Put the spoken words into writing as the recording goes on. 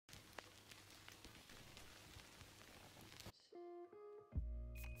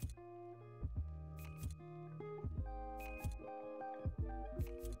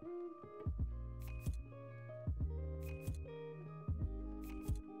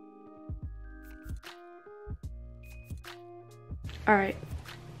All right.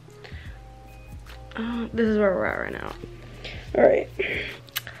 This is where we're at right now. All right.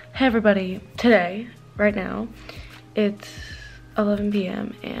 Hey everybody, today, right now, it's 11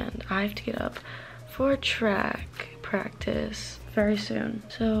 p.m. and I have to get up for track practice very soon.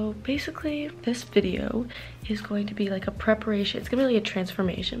 So basically, this video is going to be like a preparation. It's gonna be like a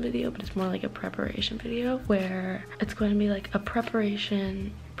transformation video, but it's more like a preparation video where it's going to be like a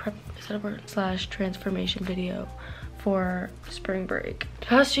preparation, is that a word? / transformation video for spring break. The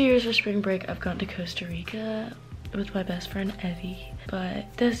past 2 years for spring break, I've gone to Costa Rica with my best friend Evie,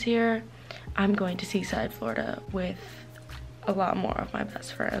 but this year I'm going to Seaside, Florida with a lot more of my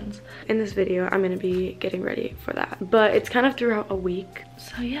best friends. In this video, I'm gonna be getting ready for that, but it's kind of throughout a week.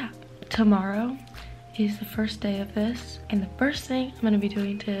 So yeah, tomorrow is the first day of this, and the first thing I'm gonna be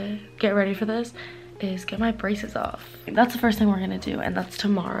doing to get ready for this is get my braces off. That's the first thing we're gonna do, and that's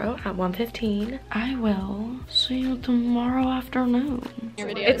tomorrow at 1:15. I will see you tomorrow afternoon.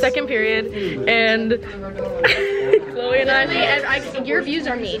 It's second period, and Chloe and I, your views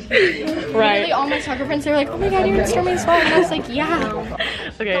are me. right. Literally all my soccer friends, they were like, oh my god, you're instrumenting song. And I was like, yeah.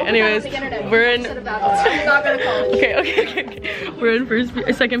 Okay, anyways, we're in. I'm not gonna call it. Okay. We're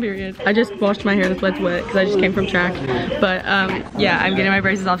in second period. I just washed my hair, that's why it's wet, because I just came from track. But yeah, I'm getting my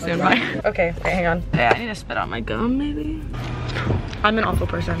braces off soon. Bye. Okay, wait, hang on. Yeah, I need to spit out my gum, maybe. I'm an awful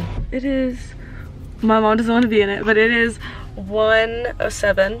person. It is. My mom doesn't want to be in it, but it is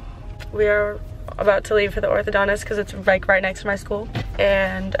 1:07. We are about to leave for the orthodontist because it's like right next to my school,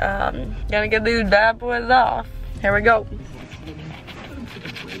 and gonna get these bad boys off. Here we go.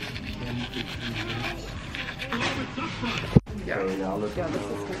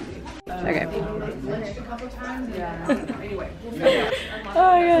 Okay. Oh my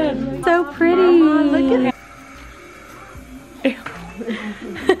god, so pretty. Look at it.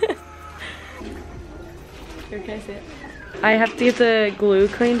 Here, can I see it? I have to get the glue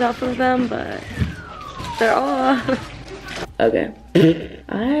cleaned off of them, but they're off. Okay.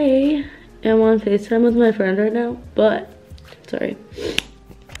 I am on FaceTime with my friend right now, but sorry.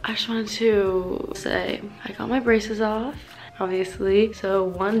 I just wanted to say I got my braces off, obviously. So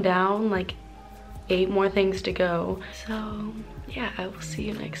 1 down, like 8 more things to go. So yeah, I will see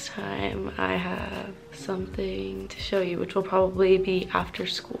you next time. I have something to show you, which will probably be after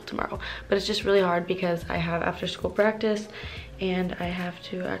school tomorrow. But it's just really hard because I have after school practice and I have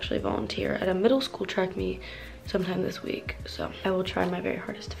to actually volunteer at a middle school track meet sometime this week. So I will try my very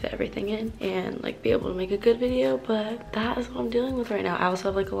hardest to fit everything in and like be able to make a good video, but that is what I'm dealing with right now. I also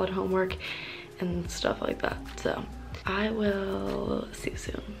have like a lot of homework and stuff like that. So I will see you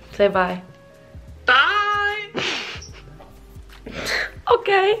soon. Say bye. Bye.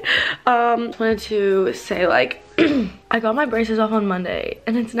 Okay. Wanted to say, like, I got my braces off on Monday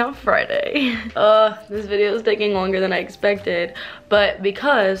and it's now Friday. This video is taking longer than I expected, but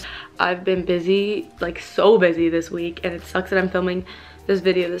because I've been busy, like so busy this week, and it sucks that I'm filming this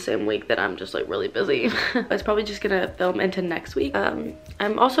video the same week that I'm just like really busy. I was probably just gonna film into next week.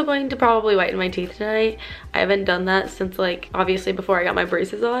 I'm also going to probably whiten my teeth tonight. I haven't done that since like obviously before I got my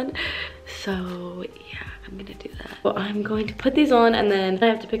braces on. So yeah, I'm gonna do that. Well, I'm going to put these on and then I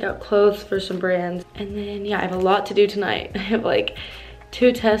have to pick out clothes for some brands. And then yeah, I have a lot to do tonight. I have like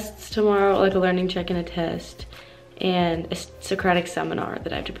 2 tests tomorrow, like a learning check and a test, and a Socratic seminar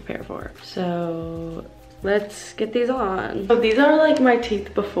that I have to prepare for. So let's get these on. So these are like my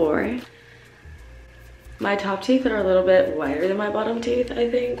teeth before. My top teeth are a little bit wider than my bottom teeth,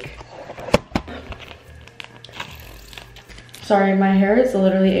 I think. Sorry, my hair is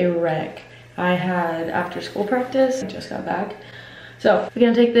literally a wreck. I had after school practice, I just got back. So we're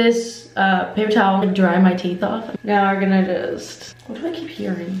gonna take this paper towel and dry my teeth off. Now we're gonna just, what do I keep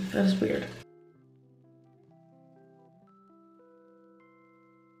hearing? That is weird.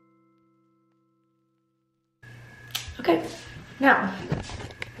 Okay, now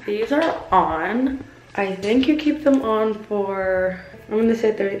these are on. I think you keep them on for, I'm gonna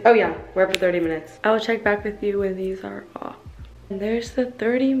say 30, oh yeah, we're up for 30 minutes. I will check back with you when these are off. And there's the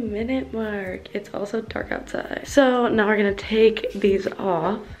 30-minute mark. It's also dark outside. So now we're gonna take these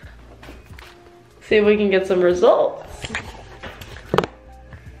off. See if we can get some results.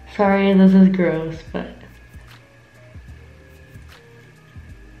 Sorry, this is gross, but.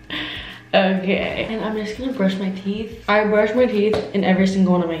 Okay, and I'm just gonna brush my teeth. I brush my teeth in every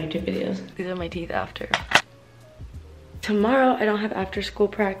single one of my YouTube videos. These are my teeth after. Tomorrow, I don't have after school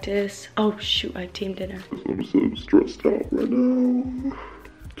practice. Oh shoot, I have team dinner. I'm so stressed out right now.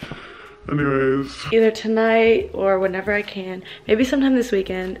 Anyways. Either tonight or whenever I can. Maybe sometime this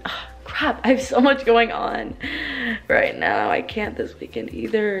weekend. Oh, crap, I have so much going on right now. I can't this weekend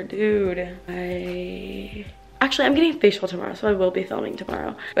either, dude. Actually, I'm getting a facial tomorrow, so I will be filming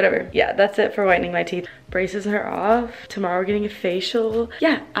tomorrow. Whatever. Yeah, that's it for whitening my teeth. Braces are off. Tomorrow we're getting a facial.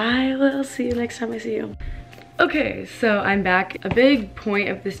 Yeah, I will see you next time I see you. Okay, so I'm back. A big point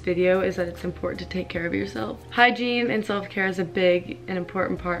of this video is that it's important to take care of yourself. Hygiene and self-care is a big and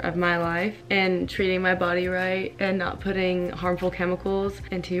important part of my life, and treating my body right and not putting harmful chemicals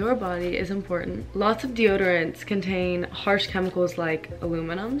into your body is important. Lots of deodorants contain harsh chemicals like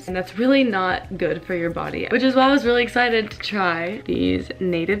aluminums, and that's really not good for your body, which is why I was really excited to try these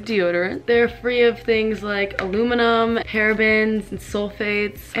Native deodorants. They're free of things like aluminum, parabens, and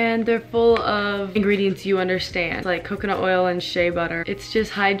sulfates, and they're full of ingredients you understand, like coconut oil and shea butter. It's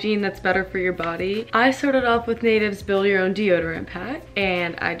just hygiene that's better for your body. I started off with Native's Build Your Own Deodorant Pack,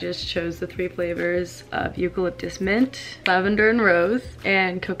 and I just chose the 3 flavors of eucalyptus mint, lavender and rose,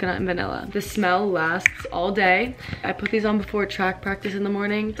 and coconut and vanilla. The smell lasts all day. I put these on before track practice in the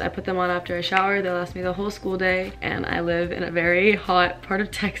morning. I put them on after I shower. They last me the whole school day, and I live in a very hot part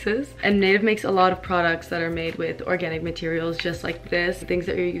of Texas. And Native makes a lot of products that are made with organic materials just like this, things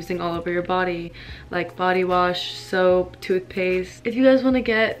that you're using all over your body, like body wash, soap, toothpaste. If you guys want to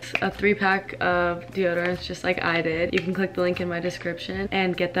get a 3-pack of deodorants just like I did, you can click the link in my description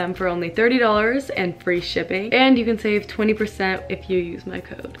and get them for only $30 and free shipping. And you can save 20% if you use my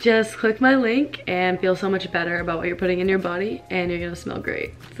code. Just click my link and feel so much better about what you're putting in your body, and you're gonna smell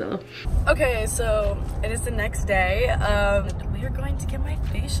great. So okay, so it is the next day. We are going to get my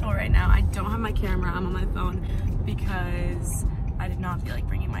facial right now. I don't have my camera, I'm on my phone because I did not feel like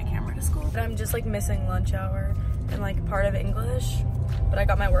bringing my camera to school. I'm just like missing lunch hour and like part of English, but I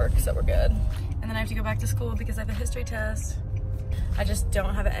got my work, so we're good. And then I have to go back to school because I have a history test. I just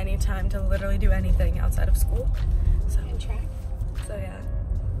don't have any time to literally do anything outside of school. So yeah.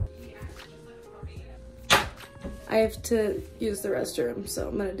 I have to use the restroom, so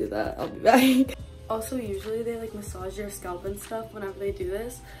I'm gonna do that. I'll be back. Also, usually they like massage your scalp and stuff whenever they do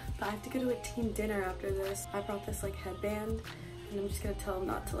this, but I have to go to a team dinner after this. I brought this like headband, and I'm just gonna tell them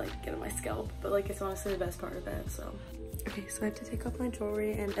not to like get on my scalp, but like it's honestly the best part of it, so. Okay, so I have to take off my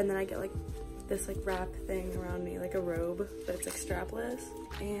jewelry, and then I get like this like wrap thing around me, like a robe, but it's like strapless.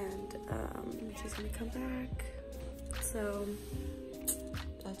 And she's gonna come back. So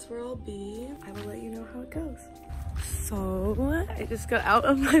that's where I'll be. I will let you know how it goes. So I just got out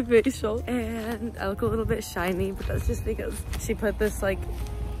of my facial and I look a little bit shiny, but that's just because she put this like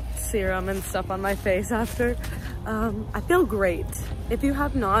serum and stuff on my face after. I feel great. If you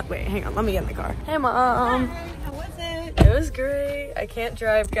have not, wait, hang on, let me get in the car. Hey Mom. Hi, how was it? It was great. I can't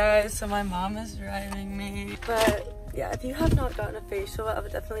drive, guys, so my mom is driving me. But yeah, if you have not gotten a facial, I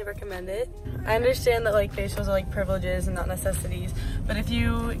would definitely recommend it. I understand that like facials are like privileges and not necessities, but if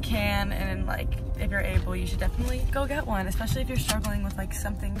you can and like if you're able, you should definitely go get one, especially if you're struggling with like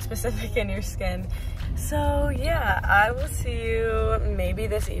something specific in your skin. So yeah, I will see you maybe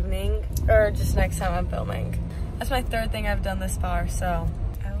this evening or just next time I'm filming. That's my 3rd thing I've done this far, so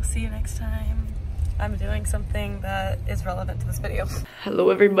I will see you next time I'm doing something that is relevant to this video.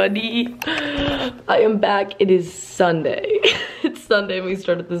 Hello everybody, I am back. It is Sunday. It's Sunday and we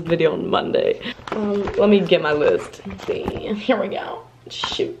started this video on Monday. Let me get my list. Let's see, here we go.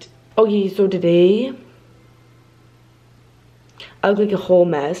 Shoot. Okay, so today I look like a whole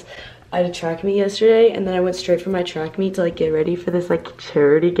mess. I had a track meet yesterday, and then I went straight from my track meet to like get ready for this like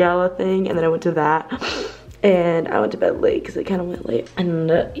charity gala thing, and then I went to that, and I went to bed late because it kind of went late,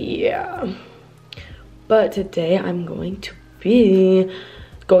 and yeah. But today I'm going to be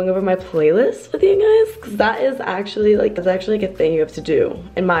going over my playlist with you guys, because that's actually like a thing you have to do,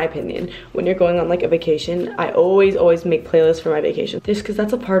 in my opinion, when you're going on like a vacation. I always make playlists for my vacation, just because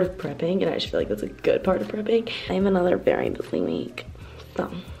that's a part of prepping, and I just feel like that's a good part of prepping. I have another very busy week, so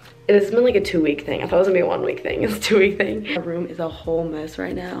it's been like a 2-week thing. I thought it was gonna be a 1-week thing. It's a 2-week thing. My room is a whole mess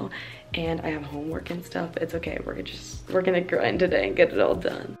right now, and I have homework and stuff. It's okay. We're gonna grind today and get it all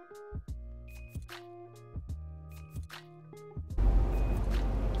done.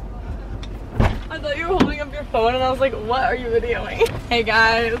 I thought you were holding up your phone and I was like, what are you videoing? Hey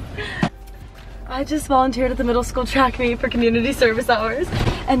guys. I just volunteered at the middle school track meet for community service hours,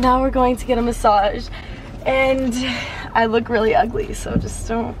 and now we're going to get a massage. And I look really ugly, so just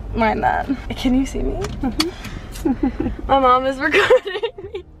don't mind that. Can you see me? My mom is recording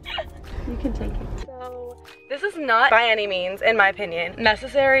me. You can take it. So this is not by any means, in my opinion,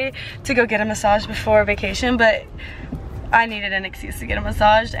 necessary to go get a massage before vacation, but I needed an excuse to get a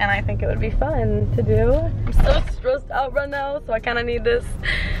massage, and I think it would be fun to do. I'm so stressed out right now, so I kind of need this.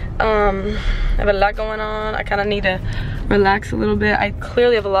 I have a lot going on. I kind of need to relax a little bit. I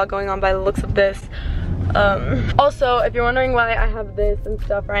clearly have a lot going on by the looks of this. Also, if you're wondering why I have this and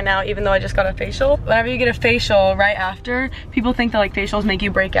stuff right now, even though I just got a facial, whenever you get a facial right after, people think that like facials make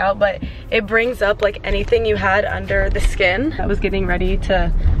you break out, but it brings up like anything you had under the skin that was getting ready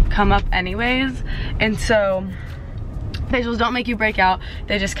to come up anyways. And so facials don't make you break out,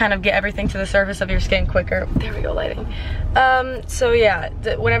 they just kind of get everything to the surface of your skin quicker. There we go, lighting. So yeah,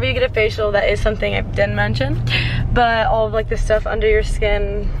 whenever you get a facial, that is something I didn't mention, but all of like the stuff under your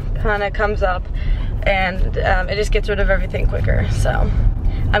skin kind of comes up, and it just gets rid of everything quicker. So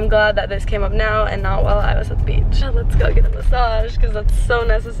I'm glad that this came up now and not while I was at the beach. Let's go get a massage because that's so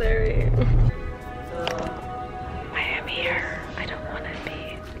necessary. I am here. I don't want to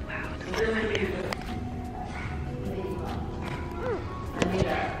be loud.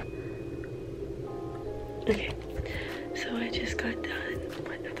 Okay, so I just got done.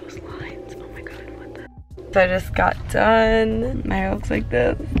 What are those lines? Oh my god, what the? So I just got done. My hair looks like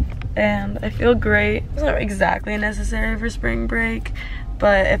this, and I feel great. It's not exactly necessary for spring break,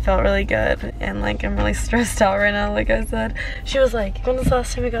 but it felt really good, and like I'm really stressed out right now. Like I said, she was like, when was the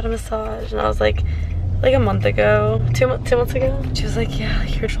last time you got a massage? And I was like a month ago, two months ago. She was like, yeah,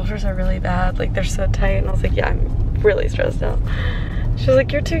 like your shoulders are really bad, like they're so tight. And I was like, yeah, I'm really stressed out. She was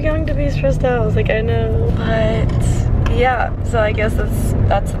like, you're too young to be stressed out. I was like, I know. But yeah, so I guess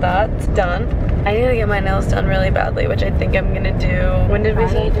that's done. I need to get my nails done really badly, which I think I'm gonna do. When did we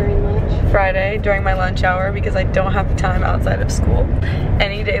say? During lunch. Friday, during my lunch hour, because I don't have time outside of school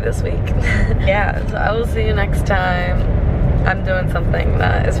any day this week. Yeah, so I will see you next time. I'm doing something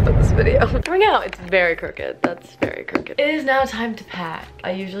that is for this video. Right now, it's very crooked. That's very crooked. It is now time to pack. I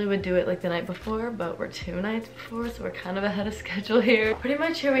usually would do it like the night before, but we're 2 nights before, so we're kind of ahead of schedule here. Pretty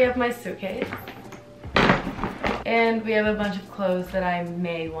much here we have my suitcase. And we have a bunch of clothes that I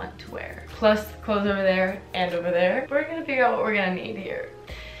may want to wear. Plus clothes over there and over there. We're gonna figure out what we're gonna need here.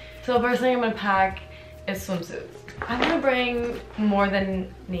 So the first thing I'm gonna pack is swimsuits. I'm gonna bring more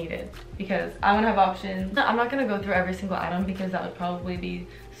than needed because I wanna have options. I'm not gonna go through every single item because that would probably be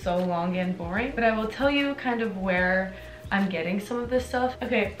so long and boring, but I will tell you kind of where I'm getting some of this stuff.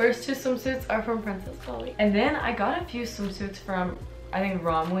 Okay, first 2 swimsuits are from Princess Polly. And then I got a few swimsuits from, I think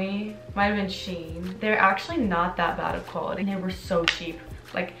Romwe, might have been Shein. They're actually not that bad of quality. They were so cheap.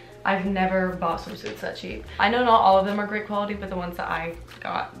 Like, I've never bought swimsuits that cheap. I know not all of them are great quality, but the ones that I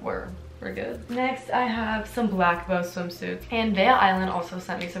got were good. Next, I have some black bow swimsuits. And Veil Island also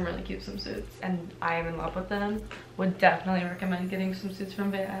sent me some really cute swimsuits, and I am in love with them. Would definitely recommend getting swimsuits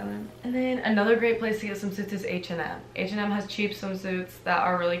from Veil Island. And then another great place to get swimsuits is H&M. H&M has cheap swimsuits that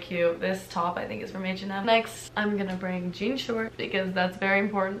are really cute. This top I think is from H&M. Next, I'm gonna bring jean shorts because that's very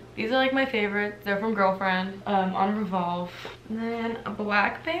important. These are like my favorites. They're from Girlfriend on Revolve. And then a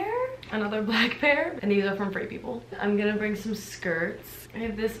black pair, another black pair, and these are from Free People. I'm gonna bring some skirts. I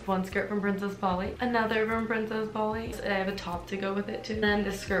have this one skirt from Princess Polly, another from Princess Polly. I have a top to go with it too. And then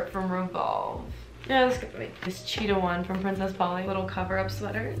this skirt from Revolve. Yeah, this could be. This cheetah one from Princess Polly, little cover-up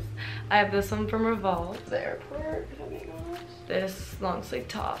sweaters. I have this one from Revolve. The airport, oh my gosh. This long sleeve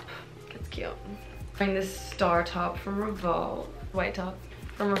top, it's cute. Bring this star top from Revolve, white top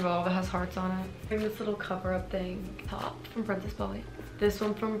from Revolve, it has hearts on it. Bring this little cover-up thing, top from Princess Polly. This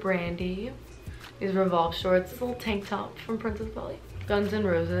one from Brandy. These Revolve shorts, this little tank top from Princess Polly. Guns N'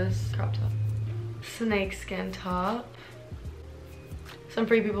 Roses crop top. Snakeskin top. Some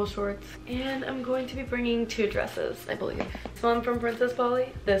Free People shorts. And I'm going to be bringing 2 dresses, I believe. This one from Princess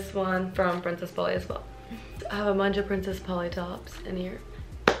Polly. This one from Princess Polly as well. I have a bunch of Princess Polly tops in here.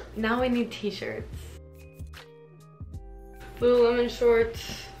 Now I need t-shirts. Lululemon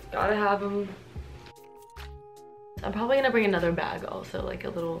shorts. Gotta have them. I'm probably gonna bring another bag also, like a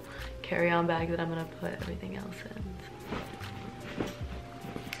little carry-on bag that I'm gonna put everything else in.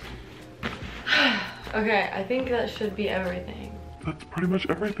 Okay, I think that should be everything. That's pretty much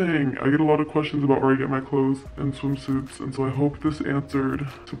everything. I get a lot of questions about where I get my clothes and swimsuits, and so I hope this answered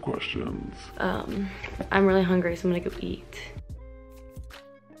some questions. I'm really hungry, so I'm gonna go eat.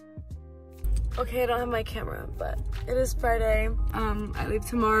 Okay, I don't have my camera, but it is Friday. I leave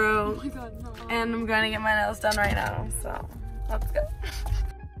tomorrow. Oh my god, no. And I'm going to get my nails done right now, so let's go.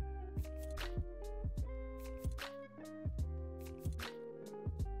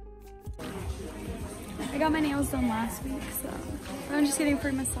 I got my nails done last week, so I'm just getting a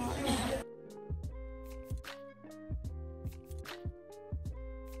free massage.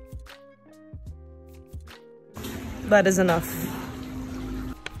 That is enough.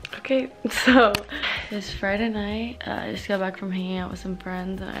 Okay, so it's Friday night. I just got back from hanging out with some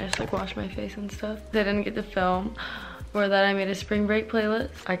friends and I just like washed my face and stuff. I didn't get to film. For that I made a spring break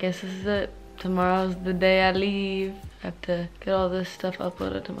playlist. I guess this is it. Tomorrow's the day I leave. I have to get all this stuff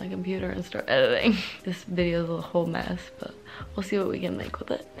uploaded to my computer and start editing. This video is a whole mess, but we'll see what we can make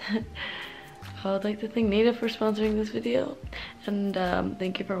with it. I would like to thank Nada for sponsoring this video, and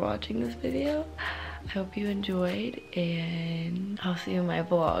thank you for watching this video. I hope you enjoyed, and I'll see you in my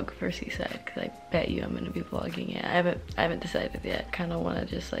vlog for Seaside, because I bet you I'm gonna be vlogging it. I haven't decided yet. Kind of want to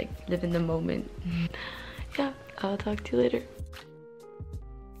just like live in the moment. Yeah, I'll talk to you later.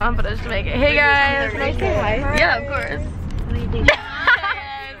 Confidence to make it. Hey guys! Can I say hi? Yeah, of course.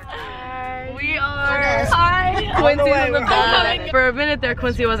 We are. Hi. Quincy's in the back. For a minute there,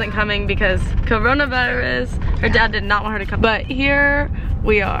 Quincy wasn't coming because coronavirus. Her dad did not want her to come. But here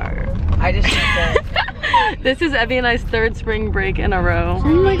we are. I just think This is Evie and I's 3rd spring break in a row. Oh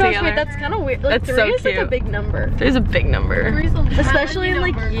my gosh, together. wait, that's kind of weird. Like, That's 3 so is like cute. a big number. 3 is a big number. Especially in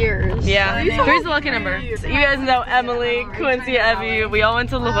like years. Yeah, 3 is a lucky number. So you guys know Emily, Quincy, Evie. We all went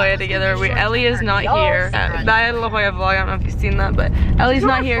to La Jolla together. Ellie is not here. I had a La Jolla vlog. I don't know if you've seen that, but Ellie's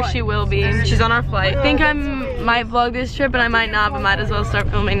not here. She will be. She's on our flight. I think I might vlog this trip, and I might not, but might as well start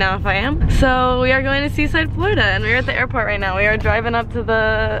filming now if I am. So we are going to Seaside, Florida, and we're at the airport right now. We are driving up to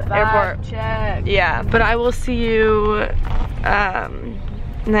the airport. check. Yeah, but I will see you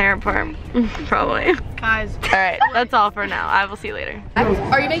in the airport, probably. Guys. All right, that's all for now. I will see you later.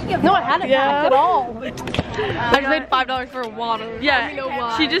 Are you making it? No, I hadn't at all. I just paid $5 for water.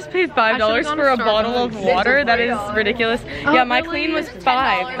 Yeah, she just paid $5 for a bottle of water. That is ridiculous. Yeah, my clean was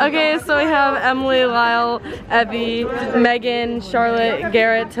 $5. Okay, so we have Emily, Lyle, Evie, Megan, Charlotte,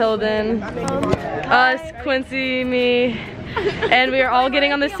 Garrett, Tilden, us, Quincy, me, and we are all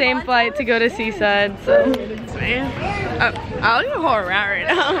getting on the same flight to go to Seaside. So, I look like a whole rat right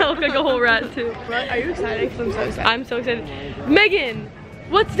now. I look like a whole rat too. Are you excited? I'm so excited. I'm so excited. Megan,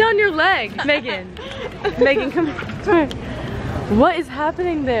 what's down your leg? Megan, Megan, come here. What is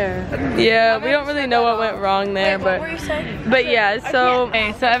happening there? Yeah, we don't really know what went wrong there, but yeah. So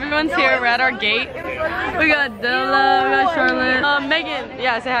everyone's here. We're at our gate. We got Della, we got Charlotte, Megan.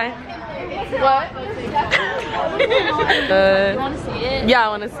 Yeah, say hi. What? You want to see it? Yeah, I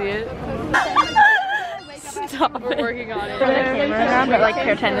want to see it. Stop it. We're working on it. But like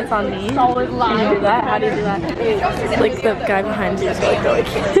pretend it's on me. Solid line. Can you do that? How do you do that? Like the guy behind me is like really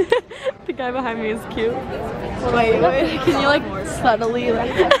cute. The guy behind me is cute. Wait, can you like subtly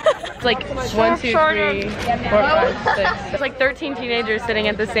like? It's like 1, 2, 3, 4, 5, 6. It's like 13 teenagers sitting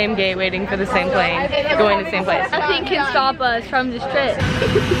at the same gate waiting for the same plane, going to the same place. Nothing can stop us from this trip.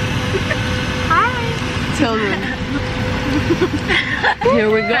 Hi. Children. Here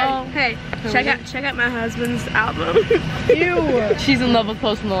we go. Hey, check out my husband's album. Ew. She's in love with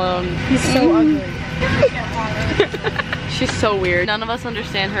Post Malone. He's so ugly. She's so weird. None of us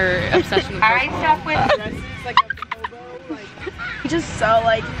understand her obsession with Post Malone. Just so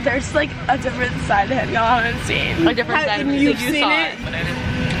like there's like a different side to him y'all haven't seen. A different side of it. You've You seen saw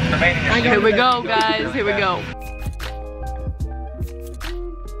it? Here we go, guys. Here we go.